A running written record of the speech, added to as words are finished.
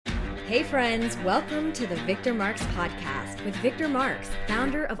Hey friends, welcome to the Victor Marks Podcast with Victor Marks,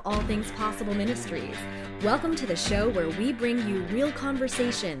 founder of All Things Possible Ministries. Welcome to the show where we bring you real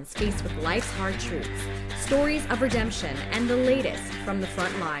conversations faced with life's hard truths, stories of redemption, and the latest from the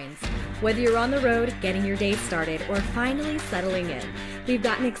front lines. Whether you're on the road, getting your day started, or finally settling in, we've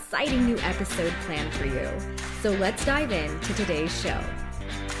got an exciting new episode planned for you. So let's dive into today's show.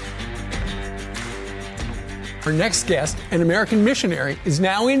 Our next guest, an American missionary, is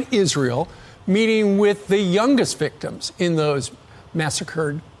now in Israel meeting with the youngest victims in those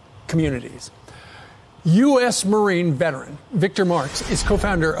massacred communities. U.S. Marine veteran Victor Marks is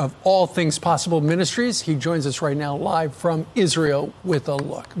co-founder of All Things Possible Ministries. He joins us right now live from Israel with a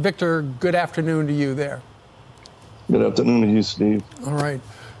look. Victor, good afternoon to you there. Good afternoon to you, Steve. All right.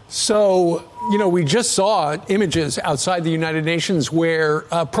 So, we just saw images outside the United Nations where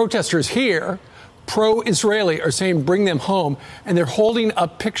protesters here, pro-Israeli, are saying bring them home, and they're holding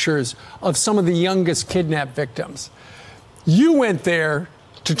up pictures of some of the youngest kidnapped victims. You went there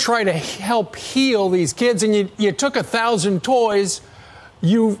to try to help heal these kids, and you took 1,000 toys.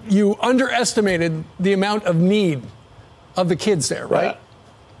 You underestimated the amount of need of the kids there, right?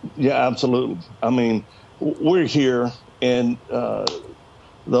 Yeah, absolutely. I mean, we're here, and the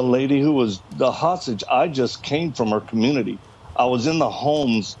lady who was the hostage, I just came from her community. I was in the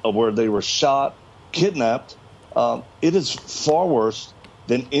homes of where they were shot, kidnapped. It is far worse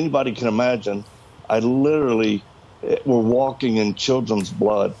than anybody can imagine. I literally were walking in children's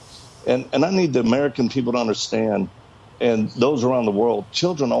blood. And I need the American people to understand, and those around the world,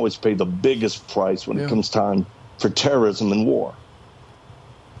 children always pay the biggest price when it comes time for terrorism and war.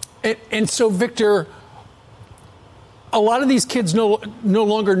 And so, Victor, a lot of these kids no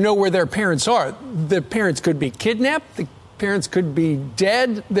longer know where their parents are. The parents could be kidnapped. The parents could be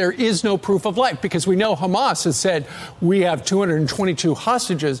dead. There is no proof of life because we know Hamas has said we have 222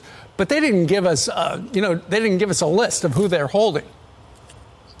 hostages, but they didn't give us, a list of who they're holding.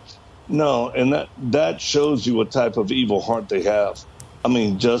 No, and that shows you what type of evil heart they have. I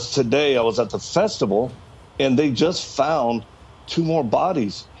mean, just today I was at the festival, and they just found 2 more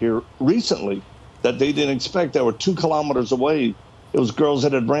bodies here recently that they didn't expect. That were 2 kilometers away. It was girls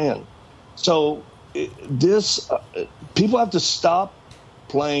that had ran. So people have to stop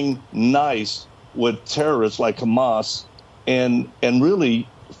playing nice with terrorists like Hamas and really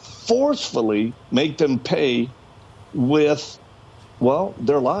forcefully make them pay with,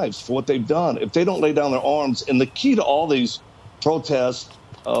 their lives for what they've done. If they don't lay down their arms, and the key to all these protests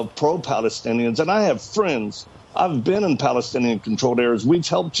of pro-Palestinians, and I have friends, I've been in Palestinian-controlled areas. We've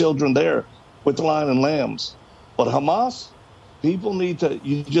helped children there with the lion and lambs. But Hamas, you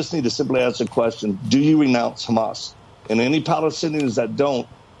just need to simply ask the question, do you renounce Hamas? And any Palestinians that don't,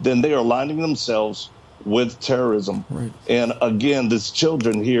 then they are aligning themselves with terrorism. Right. And again, these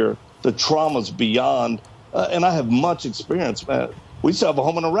children here, the trauma's beyond, and I have much experience, man. We still have a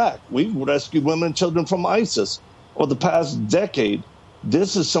home in Iraq. We've rescued women and children from ISIS over the past decade.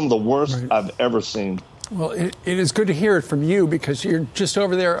 This is some of the worst I've ever seen. Well, it is good to hear it from you because you're just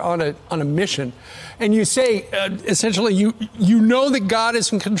over there on a mission. And you say, essentially, you know that God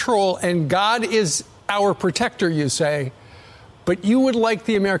is in control and God is our protector, you say, but you would like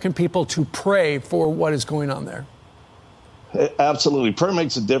the American people to pray for what is going on there. Absolutely. Prayer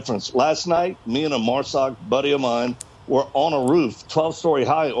makes a difference. Last night, me and a MARSOC buddy of mine were on a roof, 12-story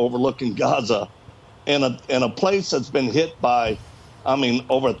high, overlooking Gaza, in a place that's been hit by,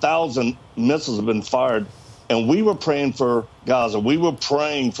 over 1,000 missiles have been fired. And we were praying for Gaza. We were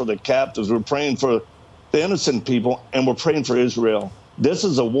praying for the captives. We were praying for the innocent people. And we're praying for Israel. This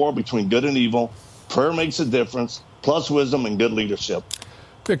is a war between good and evil. Prayer makes a difference, plus wisdom and good leadership.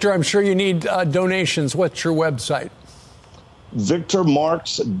 Victor, I'm sure you need donations. What's your website?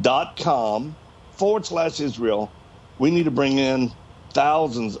 VictorMarks.com/Israel. We need to bring in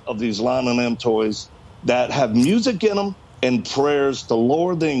thousands of these Lion and Lamb toys that have music in them and prayers to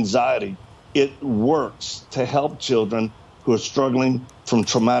lower the anxiety. It works to help children who are struggling from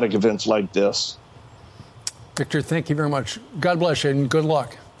traumatic events like this. Victor, thank you very much. God bless you and good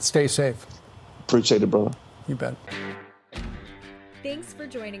luck. Stay safe. Appreciate it, brother. You bet. Thanks for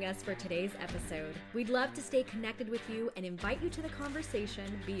joining us for today's episode. We'd love to stay connected with you and invite you to the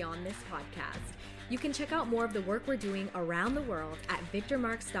conversation beyond this podcast. You can check out more of the work we're doing around the world at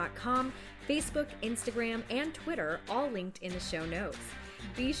victormarks.com, Facebook, Instagram, and Twitter, all linked in the show notes.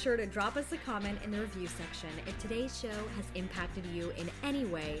 Be sure to drop us a comment in the review section if today's show has impacted you in any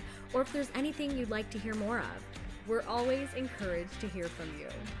way, or if there's anything you'd like to hear more of. We're always encouraged to hear from you.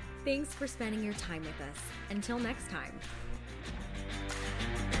 Thanks for spending your time with us. Until next time.